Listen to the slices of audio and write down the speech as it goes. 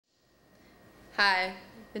Hi,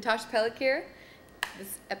 Natasha Pellick here.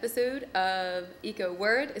 This episode of Eco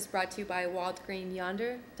Word is brought to you by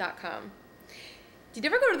wildgreenyonder.com. Did you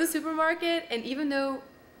ever go to the supermarket and even though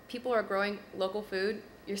people are growing local food,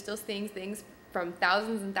 you're still seeing things from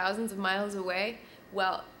thousands and thousands of miles away?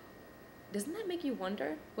 Well, doesn't that make you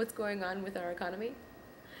wonder what's going on with our economy?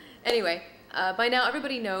 Anyway, by now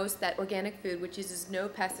everybody knows that organic food, which uses no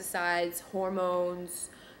pesticides, hormones,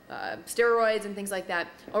 steroids and things like that,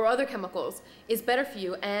 or other chemicals, is better for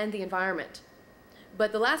you and the environment.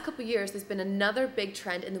 But the last couple years, there's been another big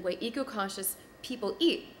trend in the way eco-conscious people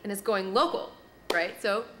eat, and it's going local, right?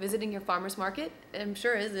 So visiting your farmer's market, I'm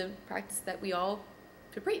sure, is a practice that we all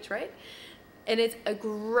should preach, right? And it's a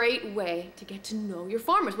great way to get to know your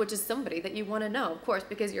farmers, which is somebody that you want to know, of course,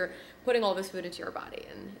 because you're putting all this food into your body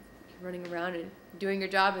and you're running around and doing your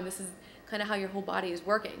job, and this is kind of how your whole body is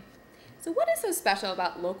working. So what is so special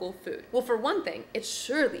about local food? Well, for one thing, it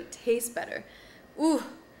surely tastes better. Ooh,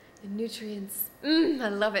 the nutrients, I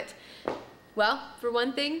love it. Well, for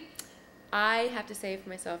one thing, I have to say for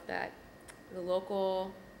myself that the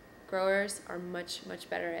local growers are much, much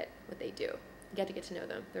better at what they do. You get to know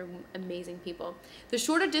them. They're amazing people. The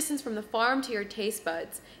shorter distance from the farm to your taste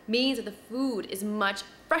buds means that the food is much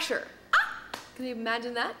fresher. Can you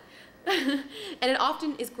imagine that? And it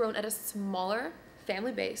often is grown at a smaller,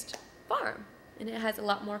 family-based farm, and it has a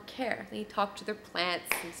lot more care. They talk to their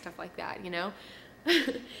plants and stuff like that, you know?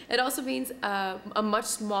 It also means a much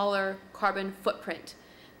smaller carbon footprint.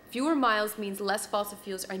 Fewer miles means less fossil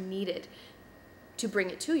fuels are needed to bring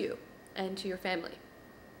it to you and to your family.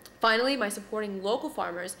 Finally, by supporting local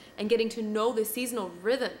farmers and getting to know the seasonal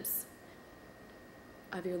rhythms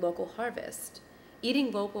of your local harvest,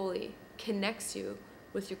 eating locally connects you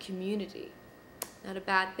with your community. Not a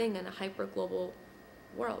bad thing in a hyper-global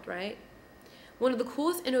world, right? One of the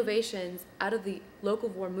coolest innovations out of the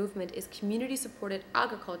locavore movement is community-supported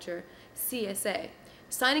agriculture, CSA.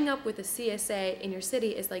 Signing up with a CSA in your city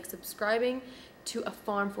is like subscribing to a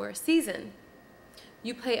farm for a season.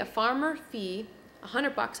 You pay a farmer fee,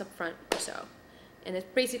 $100 up front or so, and it's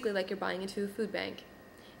basically like you're buying into a food bank.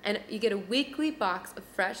 And you get a weekly box of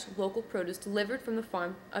fresh local produce delivered from the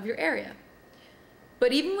farm of your area.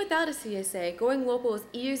 But even without a CSA, going local is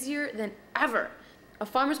easier than ever. A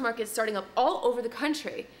farmer's market is starting up all over the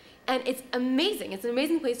country, and it's amazing. It's an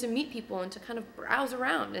amazing place to meet people and to kind of browse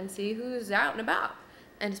around and see who's out and about,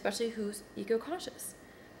 and especially who's eco-conscious.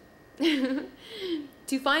 To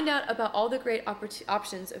find out about all the great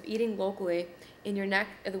options of eating locally in your neck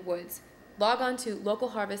of the woods, log on to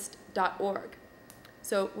localharvest.org.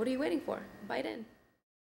 So what are you waiting for? Bite in.